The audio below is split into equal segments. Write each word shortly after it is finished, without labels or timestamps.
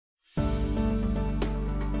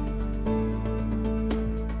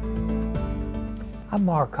I'm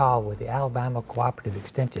Mark Hall with the Alabama Cooperative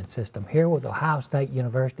Extension System, here with Ohio State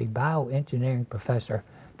University bioengineering professor,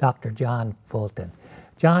 Dr. John Fulton.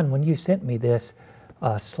 John, when you sent me this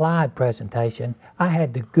slide presentation, I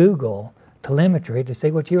had to Google telemetry to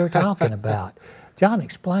see what you were talking about. John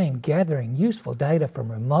explained gathering useful data from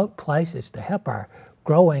remote places to help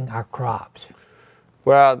growing our crops.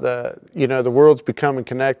 Well, the world's becoming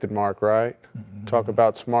connected, Mark, right? Mm-hmm. Talk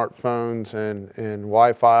about smartphones and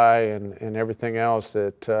Wi-Fi and everything else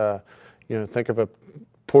that, think of a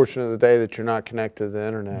portion of the day that you're not connected to the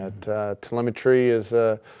internet. Mm-hmm. Telemetry is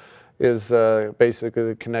basically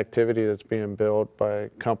the connectivity that's being built by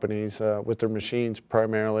companies with their machines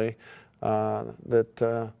primarily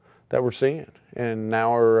that we're seeing. And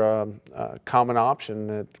now are a common option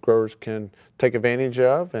that growers can take advantage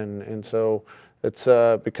of, and so it's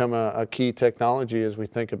become a key technology as we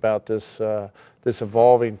think about this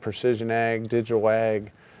evolving precision ag, digital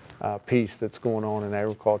ag piece that's going on in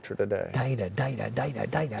agriculture today.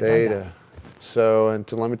 Data. So, and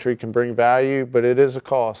telemetry can bring value, but it is a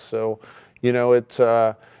cost. So, it's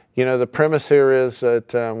the premise here is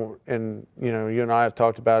that, and you and I have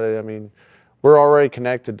talked about it. I mean, we're already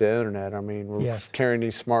connected to the internet. I mean, we're carrying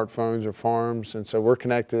these smartphones or farms, and so we're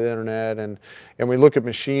connected to the internet. And we look at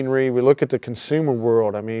machinery, we look at the consumer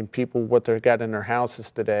world. I mean, people, what they've got in their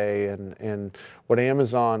houses today, and what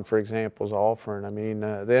Amazon, for example, is offering. I mean,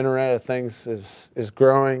 the Internet of Things is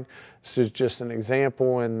growing. This is just an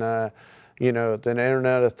example, and the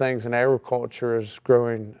Internet of Things in agriculture is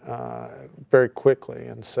growing very quickly,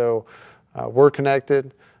 and so we're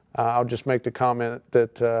connected. I'll just make the comment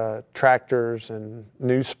that tractors and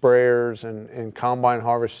new sprayers and combine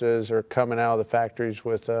harvesters are coming out of the factories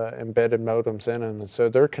with embedded modems in them, and so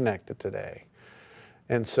they're connected today.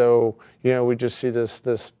 And so, we just see this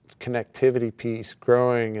connectivity piece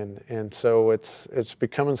growing, and so it's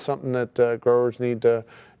becoming something that growers need to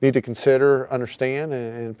consider, understand,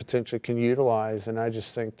 and potentially can utilize. And I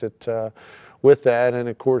just think that with that, and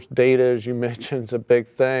of course data, as you mentioned, is a big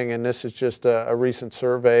thing, and this is just a recent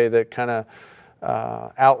survey that kind of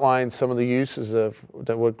outlines some of the uses of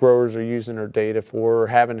what growers are using their data for, or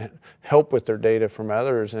having help with their data from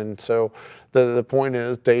others. And so the point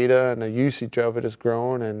is data and the usage of it is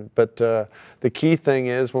growing, but the key thing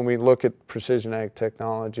is when we look at precision ag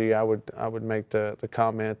technology, I would make the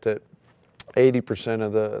comment that 80%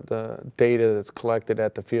 of the data that's collected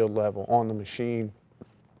at the field level on the machine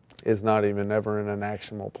is not even ever in an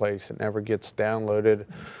actionable place. It never gets downloaded,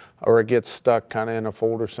 or it gets stuck kind of in a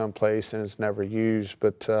folder someplace and it's never used.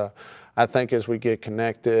 But I think as we get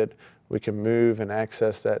connected, we can move and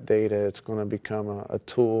access that data. It's going to become a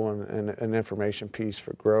tool and an information piece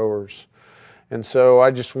for growers. And so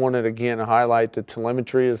I just wanted again to highlight that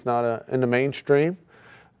telemetry is not in the mainstream.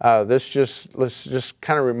 This just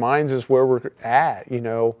kind of reminds us where we're at.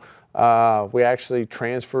 We actually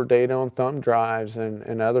transfer data on thumb drives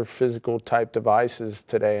and other physical type devices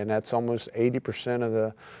today, and that's almost 80%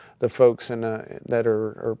 of the folks that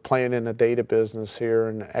are playing in the data business here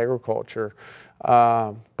in agriculture.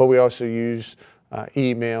 But we also use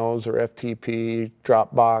emails or FTP,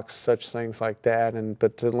 Dropbox, such things like that.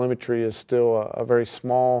 But telemetry is still a very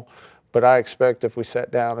small. But I expect if we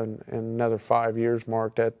sat down in another 5 years,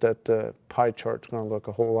 Mark, that the pie chart's going to look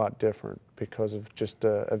a whole lot different because of just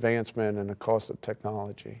the advancement and the cost of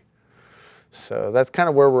technology. So that's kind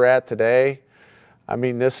of where we're at today. I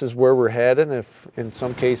mean, this is where we're headed. If in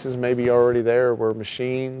some cases maybe already there, where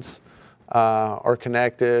machines are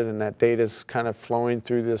connected and that data is kind of flowing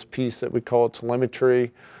through this piece that we call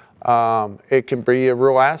telemetry, it can be a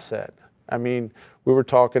real asset. I mean, we were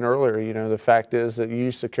talking earlier, the fact is that you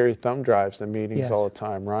used to carry thumb drives in meetings all the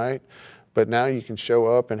time, right? But now you can show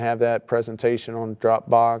up and have that presentation on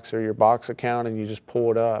Dropbox or your Box account and you just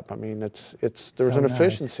pull it up. I mean, there's an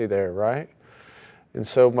efficiency there, right? And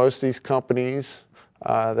so most of these companies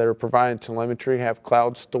that are providing telemetry have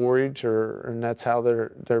cloud storage, and that's how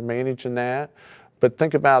they're managing that. But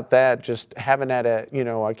think about that, just having that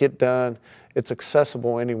I get done, it's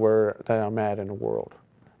accessible anywhere that I'm at in the world.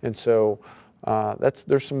 And so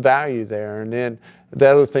there's some value there. And then the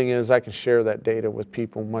other thing is I can share that data with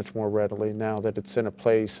people much more readily now that it's in a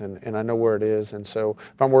place and I know where it is. And so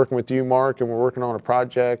if I'm working with you, Mark, and we're working on a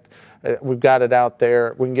project, we've got it out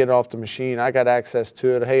there, we can get it off the machine, I got access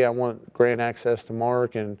to it. Hey, I want grant access to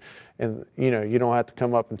Mark, and you don't have to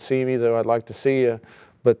come up and see me, though I'd like to see you.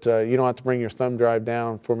 But you don't have to bring your thumb drive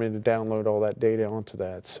down for me to download all that data onto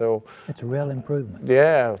that. So it's a real improvement.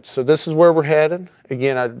 Yeah, so this is where we're headed.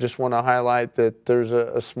 Again, I just want to highlight that there's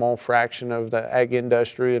a small fraction of the ag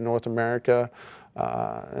industry in North America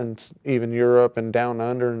and even Europe and down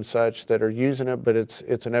under and such that are using it, but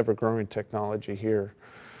it's an ever-growing technology here.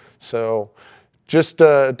 So just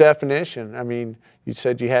a definition, I mean, you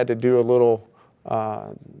said you had to do a little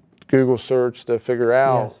Google search to figure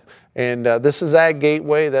out. Yes. And this is Ag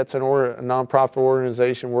Gateway. That's a nonprofit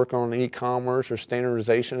organization working on e-commerce or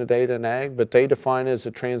standardization of data in ag, but they define it as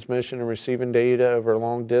the transmission and receiving data over a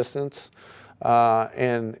long distance.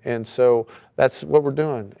 And so that's what we're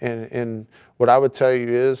doing. And what I would tell you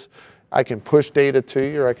is I can push data to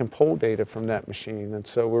you or I can pull data from that machine. And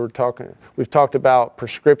so we've talked about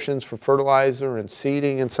prescriptions for fertilizer and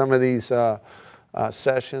seeding in some of these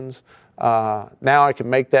sessions. Now I can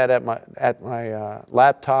make that at my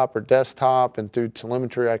laptop or desktop, and through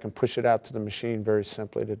telemetry I can push it out to the machine very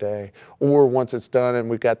simply today. Or once it's done and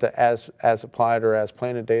we've got the as applied or as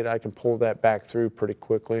planted data, I can pull that back through pretty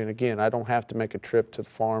quickly. And again, I don't have to make a trip to the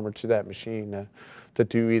farm or to that machine to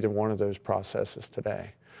do either one of those processes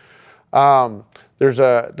today.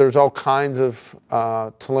 There's all kinds of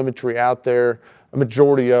telemetry out there. A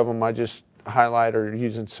majority of them I just highlight are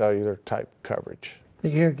using cellular type coverage.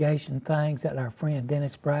 The irrigation things that our friend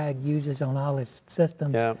Dennis Bragg uses on all his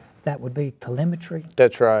systems, Yeah. that would be telemetry?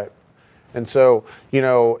 That's right. And so, you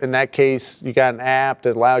know, in that case, you got an app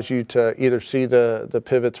that allows you to either see the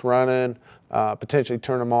pivots running, potentially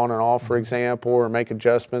turn them on and off, for example, or make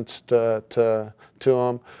adjustments to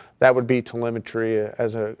them. That would be telemetry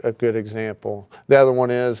as a good example. The other one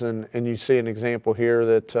is, and you see an example here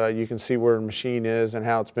that you can see where a machine is and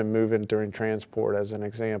how it's been moving during transport as an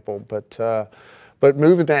example. But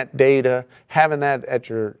moving that data, having that at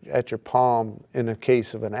your palm in the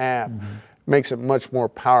case of an app, makes it much more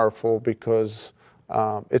powerful because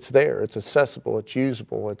it's there, it's accessible, it's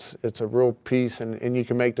usable, it's a real piece, and you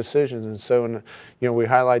can make decisions. And so, you know, we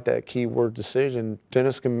highlight that keyword decision.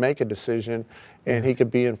 Dennis can make a decision, and he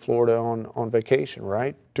could be in Florida on vacation,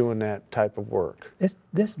 right, doing that type of work.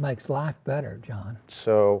 This makes life better, John.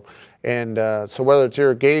 So, so whether it's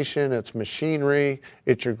irrigation, it's machinery,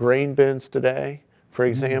 it's your grain bins today, for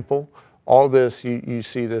example, all this, you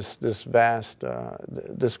see this vast,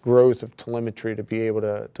 this growth of telemetry to be able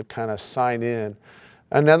to kind of sign in.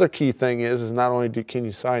 Another key thing is not only can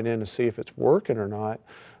you sign in to see if it's working or not,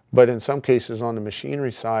 but in some cases on the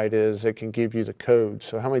machinery side is it can give you the code.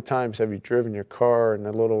 So how many times have you driven your car and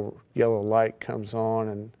the little yellow light comes on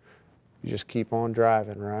and you just keep on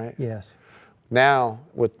driving, right? Yes. Now,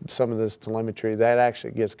 with some of this telemetry, that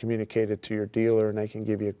actually gets communicated to your dealer, and they can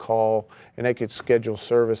give you a call, and they could schedule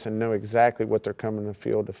service and know exactly what they're coming to the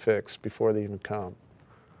field to fix before they even come.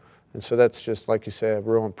 And so that's just, like you said, a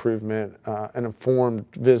real improvement, an informed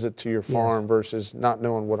visit to your farm versus not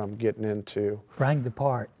knowing what I'm getting into. Bring the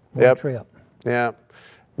part, one trip. Yeah.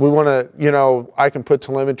 We want to, you know, I can put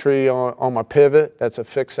telemetry on my pivot. That's a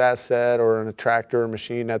fixed asset, or in a tractor or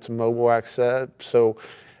machine, that's a mobile asset. So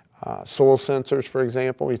soil sensors, for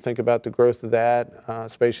example, you think about the growth of that,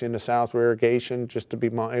 especially in the south where irrigation, just to be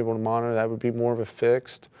able to monitor, that would be more of a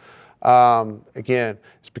fixed. Again,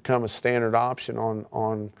 it's become a standard option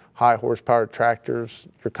on high horsepower tractors,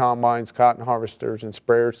 your combines, cotton harvesters, and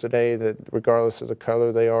sprayers today that regardless of the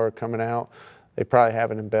color they are coming out, they probably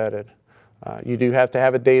have it embedded. You do have to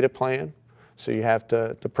have a data plan, so you have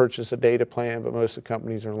to purchase a data plan, but most of the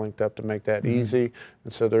companies are linked up to make that easy,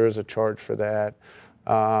 and so there is a charge for that.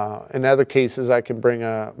 In other cases, I can bring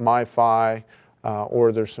a MiFi,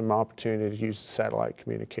 or there's some opportunity to use satellite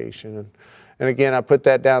communication. And again, I put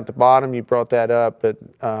that down at the bottom. You brought that up, but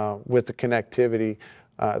with the connectivity,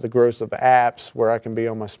 the growth of apps where I can be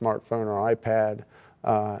on my smartphone or iPad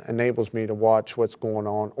enables me to watch what's going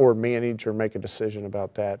on or manage or make a decision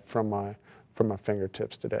about that from my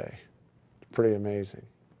fingertips today. Pretty amazing.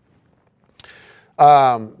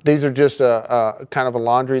 These are just a kind of a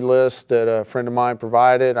laundry list that a friend of mine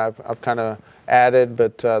provided. I've kind of added,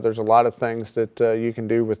 but there's a lot of things that you can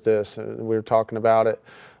do with this. We were talking about it.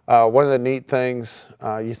 One of the neat things,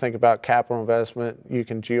 you think about capital investment, you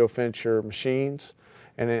can geofence your machines,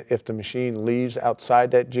 and if the machine leaves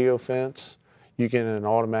outside that geofence, you get an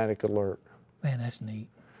automatic alert. Man, that's neat.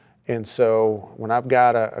 And so when I've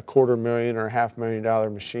got a $250,000 or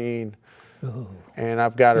 $500,000 machine, Ooh. and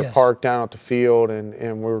I've got her parked down at the field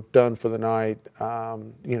and we're done for the night,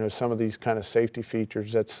 you know, some of these kind of safety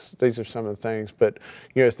features, these are some of the things. But,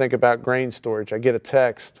 you know, think about grain storage. I get a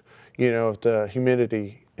text, you know, of the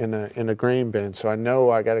humidity in a grain bin, so I know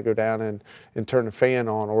I got to go down and turn the fan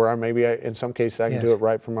on, or in some cases I can do it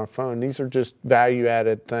right from my phone. These are just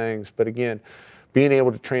value-added things, but again, being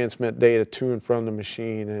able to transmit data to and from the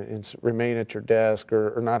machine and remain at your desk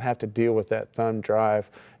or not have to deal with that thumb drive,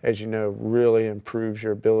 as you know, really improves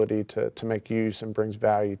your ability to make use and brings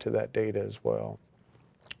value to that data as well.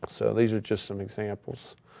 So these are just some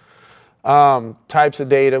examples. Types of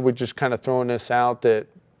data, we're just kind of throwing this out that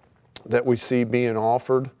we see being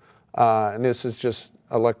offered. And this is just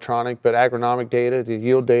electronic, but agronomic data, the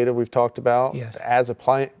yield data we've talked about, Yes. as a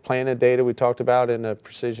planted data we talked about in the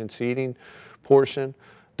precision seeding portion,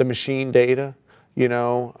 the machine data, you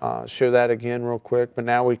know, show that again real quick. But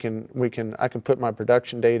now I can put my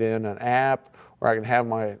production data in an app, or I can have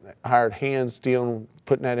my hired hands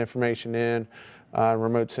putting that information in.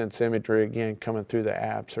 Remote sense imagery, again, coming through the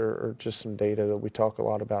apps, or just some data that we talk a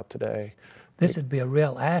lot about today. This would be a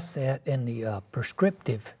real asset in the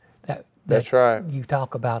prescriptive That's right. you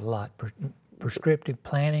talk about a lot. Prescriptive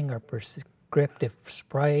planning or prescriptive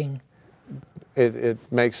spraying. It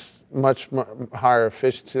makes much higher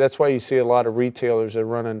efficiency. That's why you see a lot of retailers that are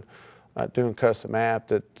running, doing custom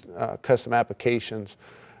applications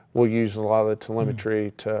will use a lot of the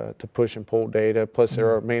telemetry to push and pull data. Plus,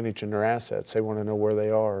 they're managing their assets. They want to know where they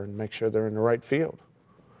are and make sure they're in the right field.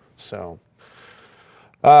 So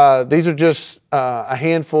these are just a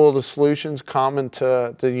handful of the solutions common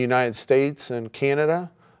to the United States and Canada.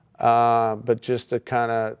 But just to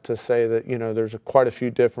to say that, you know, there's quite a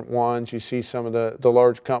few different ones. You see some of the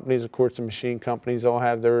large companies, of course, the machine companies all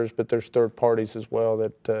have theirs, but there's third parties as well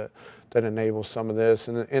that enable some of this,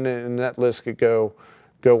 and that list could go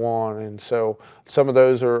on. And so some of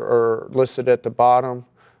those are listed at the bottom,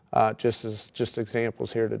 just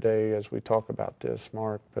examples here today as we talk about this,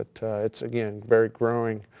 Mark. But it's, again, very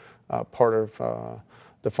growing part of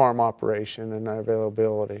the farm operation and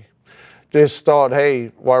availability. Just thought, hey,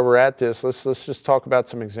 while we're at this, let's just talk about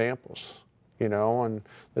some examples, you know, and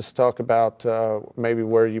let's talk about maybe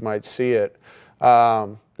where you might see it.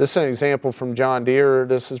 This is an example from John Deere.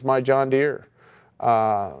 This is my John Deere,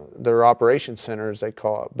 their operations center, as they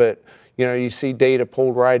call it. But, you know, you see data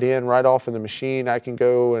pulled right in, right off of the machine. I can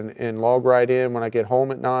go and log right in when I get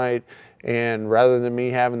home at night, and rather than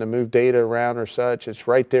me having to move data around or such, it's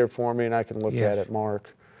right there for me, and I can look at it, Mark.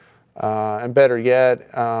 And better yet,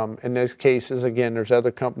 in these cases, again, there's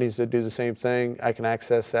other companies that do the same thing. I can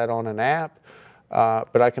access that on an app,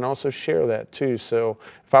 but I can also share that too. So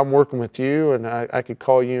if I'm working with you, and I could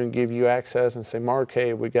call you and give you access and say, Mark,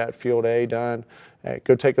 hey, we got field A done. Hey,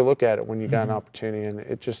 go take a look at it when you got an opportunity. And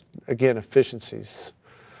it just, again, efficiencies.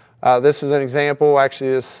 This is an example.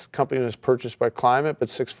 Actually, this company was purchased by Climate, but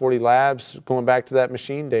 640 Labs, going back to that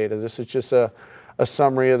machine data. This is just a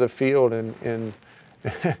summary of the field, and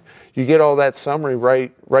you get all that summary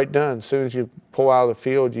right done. As soon as you pull out of the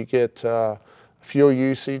field, you get fuel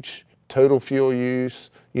usage, total fuel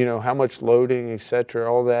use, you know, how much loading,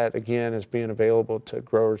 etc. All that, again, is being available to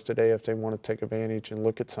growers today if they want to take advantage and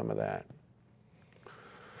look at some of that.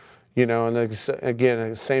 You know, and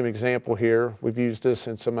again, the same example here. We've used this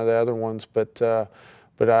in some of the other ones, but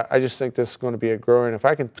I just think this is going to be a growing. If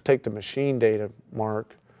I can take the machine data,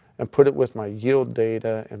 Mark, and put it with my yield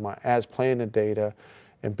data and my as planted data,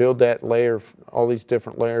 and build that layer, all these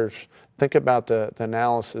different layers. Think about the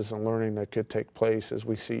analysis and learning that could take place as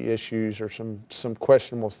we see issues or some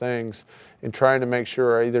questionable things, and trying to make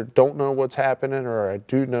sure I either don't know what's happening or I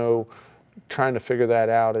do know, trying to figure that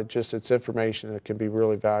out. It's information that can be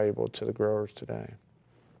really valuable to the growers today.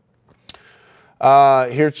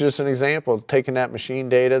 Here's just an example, taking that machine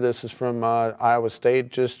data. This is from Iowa State,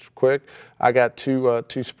 just quick. I got two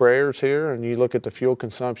sprayers here, and you look at the fuel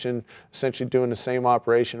consumption, essentially doing the same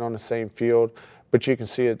operation on the same field, but you can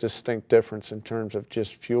see a distinct difference in terms of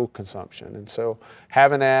just fuel consumption. And so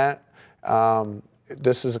having that,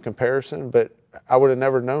 this is a comparison, but I would have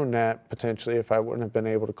never known that potentially if I wouldn't have been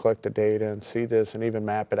able to collect the data and see this and even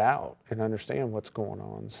map it out and understand what's going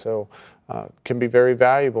on. So can be very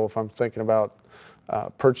valuable if I'm thinking about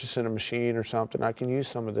purchasing a machine or something. I can use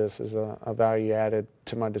some of this as a value added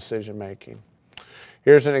to my decision making.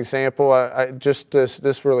 Here's an example.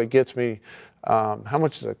 This really gets me. How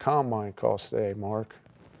much does a combine cost today, Mark?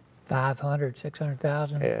 500,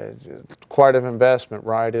 600,000. Yeah, quite an investment,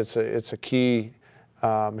 right? It's a key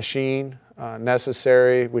machine,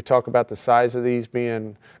 necessary. We talk about the size of these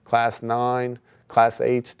being class 9, class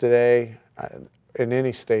 8s today in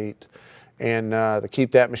any state, and to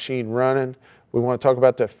keep that machine running. We want to talk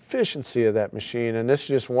about the efficiency of that machine, and this is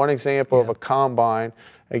just one example of a combine.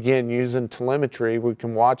 Again, using telemetry, we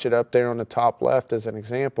can watch it up there on the top left as an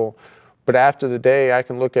example. But after the day, I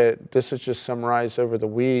can look at, this is just summarized over the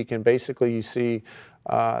week, and basically you see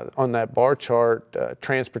on that bar chart,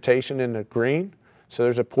 transportation in the green. So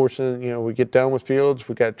there's a portion, you know, we get done with fields,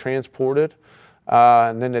 we got transported,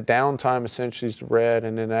 and then the downtime essentially is red,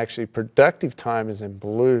 and then actually productive time is in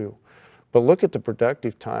blue. But look at the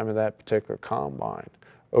productive time of that particular combine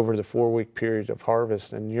over the 4-week period of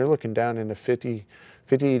harvest, and you're looking down into 50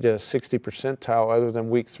 50 to 60 percentile other than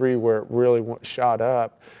week 3 where it really shot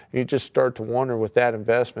up. And you just start to wonder with that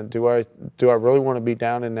investment, do I really want to be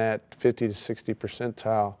down in that 50 to 60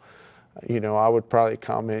 percentile? You know, I would probably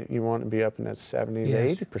comment you want to be up in that 70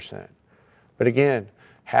 Yes. to 80%. But again,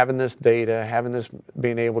 having this data,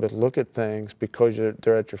 being able to look at things because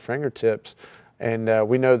they're at your fingertips, and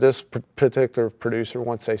we know this particular producer,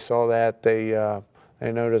 once they saw that, they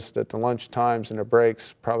noticed that the lunch times and the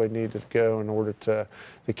breaks probably needed to go in order to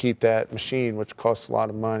keep that machine, which costs a lot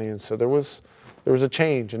of money. And so there was a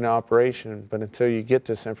change in the operation, but until you get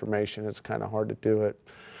this information, it's kind of hard to do it.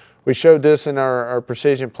 We showed this in our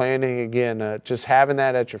precision planning. Again, just having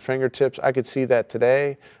that at your fingertips, I could see that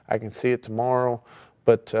today, I can see it tomorrow,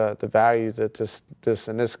 but the value that this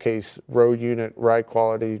in this case, row unit ride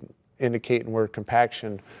quality indicating where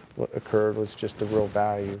compaction occurred was just a real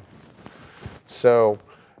value. So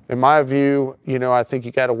in my view, you know, I think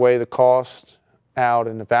you got to weigh the cost out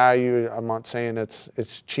and the value. I'm not saying it's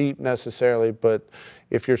cheap necessarily, but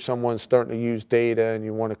if you're someone starting to use data and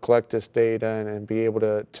you want to collect this data and be able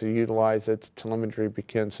to utilize it, telemetry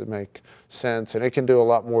begins to make sense. And it can do a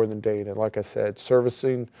lot more than data. Like I said,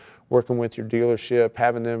 servicing, working with your dealership,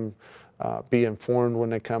 having them be informed when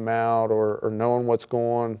they come out or knowing what's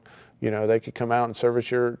going on. You know, they could come out and service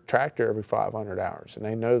your tractor every 500 hours, and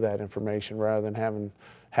they know that information rather than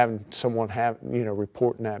having someone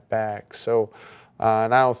reporting that back. So,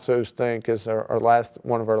 and I also think as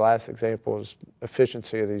one of our last examples,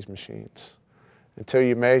 efficiency of these machines. Until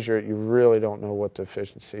you measure it, you really don't know what the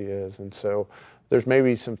efficiency is, and so there's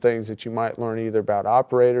maybe some things that you might learn either about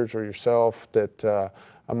operators or yourself that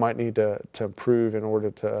I might need to improve in order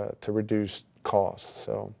to reduce costs.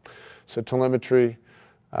 So telemetry.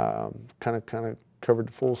 Kind of covered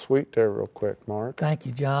the full suite there real quick, Mark. Thank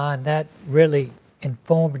you, John. That really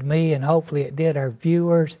informed me, and hopefully it did our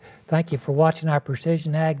viewers. Thank you for watching our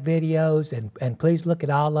Precision Ag videos, and please look at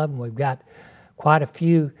all of them. We've got quite a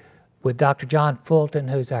few with Dr. John Fulton,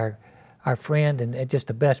 who's our friend and just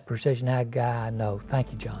the best Precision Ag guy I know.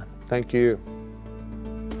 Thank you, John. Thank you.